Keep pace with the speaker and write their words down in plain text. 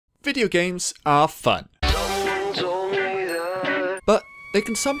Video games are fun, but they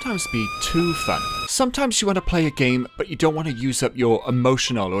can sometimes be too fun. Sometimes you want to play a game, but you don't want to use up your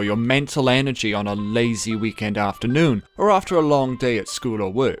emotional or your mental energy on a lazy weekend afternoon, or after a long day at school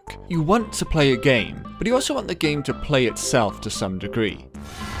or work. You want to play a game, but you also want the game to play itself to some degree.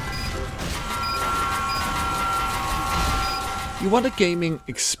 You want a gaming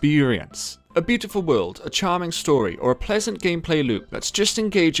experience. A beautiful world, a charming story, or a pleasant gameplay loop that's just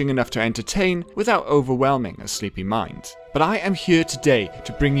engaging enough to entertain without overwhelming a sleepy mind. But I am here today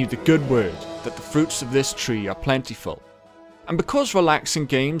to bring you the good word that the fruits of this tree are plentiful. And because relaxing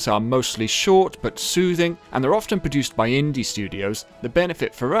games are mostly short but soothing, and they're often produced by indie studios, the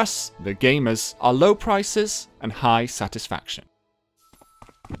benefit for us, the gamers, are low prices and high satisfaction.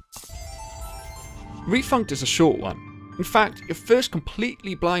 Refunct is a short one. In fact, your first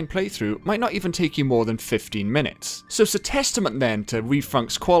completely blind playthrough might not even take you more than 15 minutes. So it's a testament then to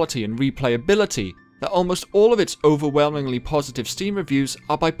Refunct's quality and replayability that almost all of its overwhelmingly positive Steam reviews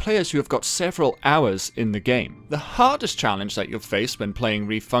are by players who have got several hours in the game. The hardest challenge that you'll face when playing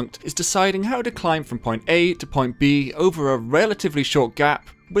Refunct is deciding how to climb from point A to point B over a relatively short gap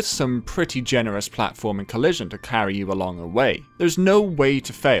with some pretty generous platform and collision to carry you along the way. There's no way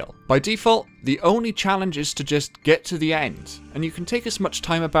to fail. By default, the only challenge is to just get to the end, and you can take as much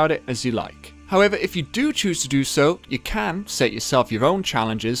time about it as you like. However, if you do choose to do so, you can set yourself your own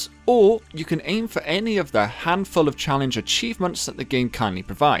challenges, or you can aim for any of the handful of challenge achievements that the game kindly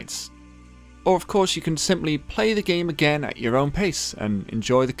provides. Or of course, you can simply play the game again at your own pace and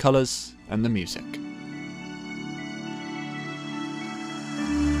enjoy the colours and the music.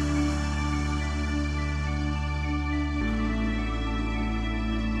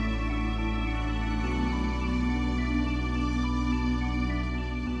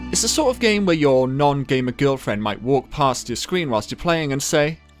 It's the sort of game where your non-gamer girlfriend might walk past your screen whilst you're playing and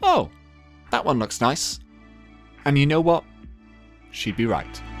say, "Oh, that one looks nice." And you know what? She'd be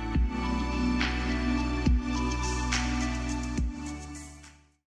right.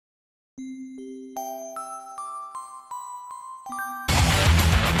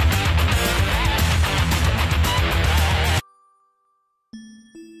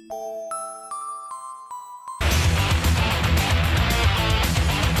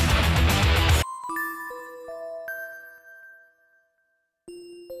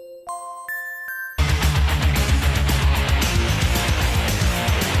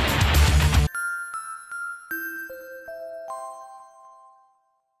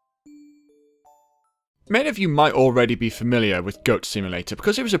 Many of you might already be familiar with Goat Simulator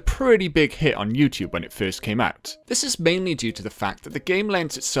because it was a pretty big hit on YouTube when it first came out. This is mainly due to the fact that the game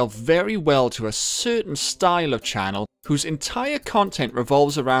lends itself very well to a certain style of channel whose entire content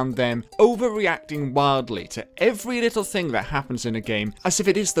revolves around them overreacting wildly to every little thing that happens in a game as if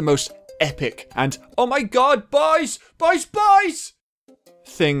it is the most epic and "oh my god, boys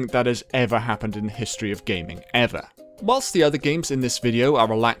thing that has ever happened in the history of gaming, ever. Whilst the other games in this video are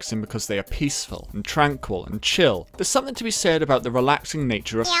relaxing because they are peaceful and tranquil and chill, there's something to be said about the relaxing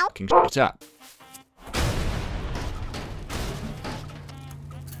nature of fucking shit up.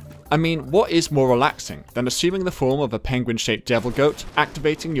 I mean, what is more relaxing than assuming the form of a penguin-shaped devil goat,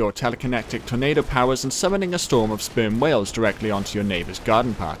 activating your telekinetic tornado powers and summoning a storm of sperm whales directly onto your neighbour's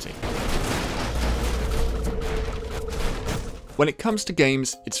garden party? When it comes to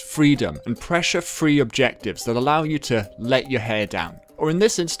games, it's freedom and pressure-free objectives that allow you to let your hair down, or in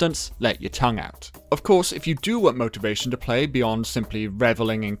this instance, let your tongue out. Of course, if you do want motivation to play beyond simply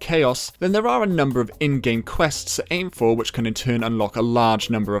reveling in chaos, then there are a number of in-game quests to aim for which can in turn unlock a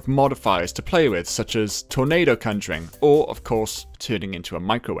large number of modifiers to play with, such as tornado conjuring, or of course, turning into a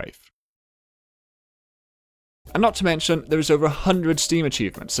microwave. And not to mention, there is over 100 Steam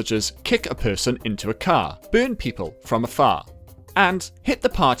achievements such as kick a person into a car, burn people from afar, and hit the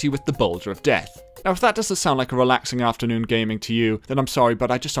party with the boulder of death. Now if that doesn't sound like a relaxing afternoon gaming to you, then I'm sorry, but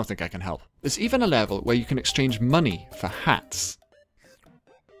I just don't think I can help. There's even a level where you can exchange money for hats.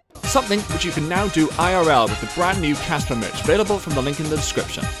 Something which you can now do IRL with the brand new Casper merch available from the link in the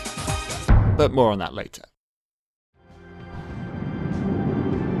description. But more on that later.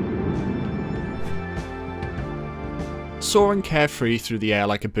 Soaring carefree through the air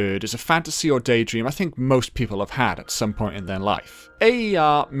like a bird is a fantasy or daydream I think most people have had at some point in their life.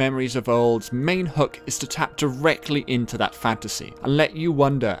 AER Memories of Old's main hook is to tap directly into that fantasy and let you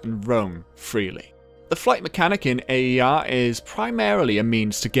wander and roam freely. The flight mechanic in AER is primarily a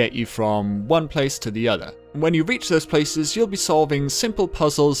means to get you from one place to the other. When you reach those places, you'll be solving simple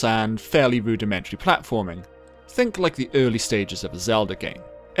puzzles and fairly rudimentary platforming. Think like the early stages of a Zelda game.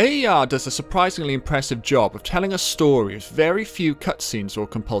 AER does a surprisingly impressive job of telling a story with very few cutscenes or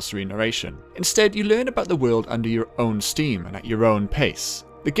compulsory narration. Instead, you learn about the world under your own steam and at your own pace.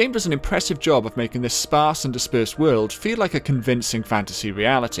 The game does an impressive job of making this sparse and dispersed world feel like a convincing fantasy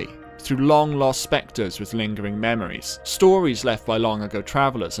reality, through long-lost spectres with lingering memories, stories left by long-ago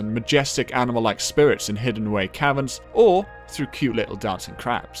travellers, and majestic animal-like spirits in hidden-away caverns, or through cute little dancing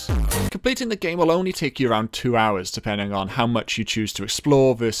crabs. Completing the game will only take you around 2 hours depending on how much you choose to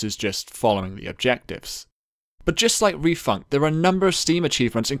explore versus just following the objectives. But just like Refunct, there are a number of Steam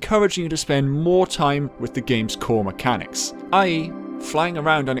achievements encouraging you to spend more time with the game's core mechanics, i.e. flying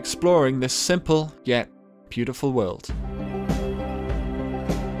around and exploring this simple yet beautiful world.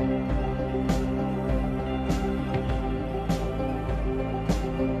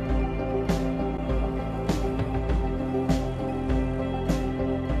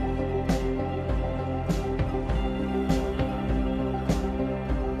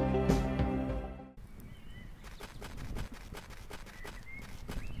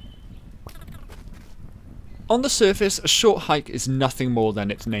 On the surface, a short hike is nothing more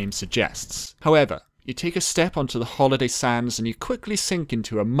than its name suggests. However, you take a step onto the holiday sands and you quickly sink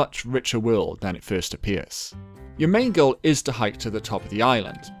into a much richer world than it first appears. Your main goal is to hike to the top of the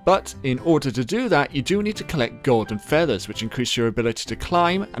island, but in order to do that you do need to collect golden feathers, which increase your ability to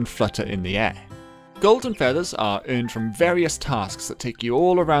climb and flutter in the air. Golden feathers are earned from various tasks that take you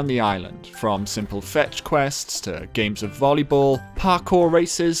all around the island, from simple fetch quests to games of volleyball, parkour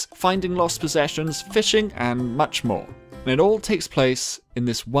races, finding lost possessions, fishing, and much more. And it all takes place in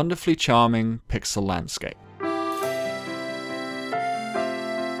this wonderfully charming pixel landscape.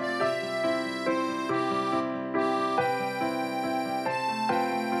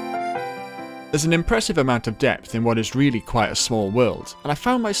 There's an impressive amount of depth in what is really quite a small world, and I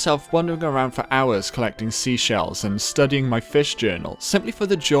found myself wandering around for hours collecting seashells and studying my fish journal simply for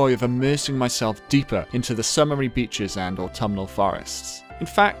the joy of immersing myself deeper into the summery beaches and autumnal forests. In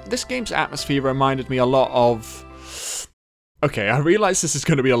fact, this game's atmosphere reminded me a lot of... Okay, I realise this is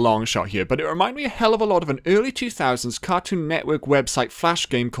going to be a long shot here, but it reminded me a hell of a lot of an early 2000s Cartoon Network website flash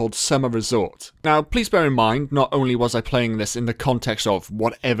game called Summer Resort. Now, please bear in mind, not only was I playing this in the context of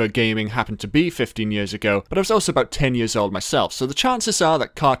whatever gaming happened to be 15 years ago, but I was also about 10 years old myself, so the chances are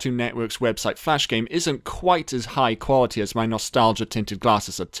that Cartoon Network's website flash game isn't quite as high quality as my nostalgia-tinted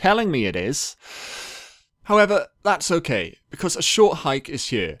glasses are telling me it is. However, that's okay, because a short hike is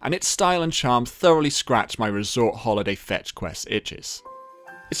here, and its style and charm thoroughly scratch my resort holiday fetch quest itches.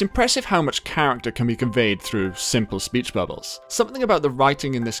 It's impressive how much character can be conveyed through simple speech bubbles. Something about the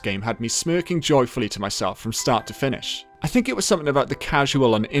writing in this game had me smirking joyfully to myself from start to finish. I think it was something about the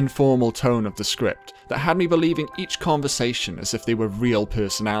casual and informal tone of the script that had me believing each conversation as if they were real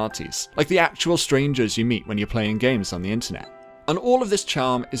personalities, like the actual strangers you meet when you're playing games on the internet. And all of this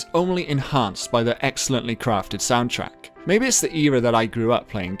charm is only enhanced by the excellently crafted soundtrack. Maybe it's the era that I grew up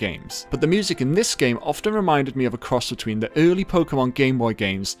playing games, but the music in this game often reminded me of a cross between the early Pokemon Game Boy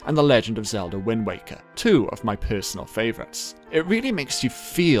games and The Legend of Zelda Wind Waker, two of my personal favourites. It really makes you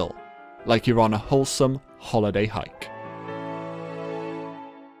feel like you're on a wholesome holiday hike.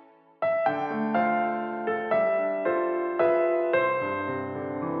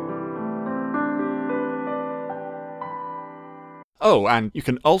 Oh, and you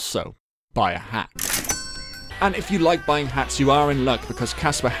can also buy a hat. And if you like buying hats, you are in luck because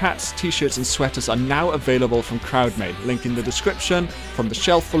Casper hats, t-shirts and sweaters are now available from Crowdmade, link in the description, from the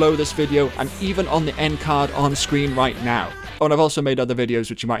shelf below this video, and even on the end card on screen right now. Oh, and I've also made other videos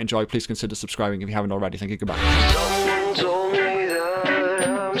which you might enjoy. Please consider subscribing if you haven't already. Thank you, goodbye.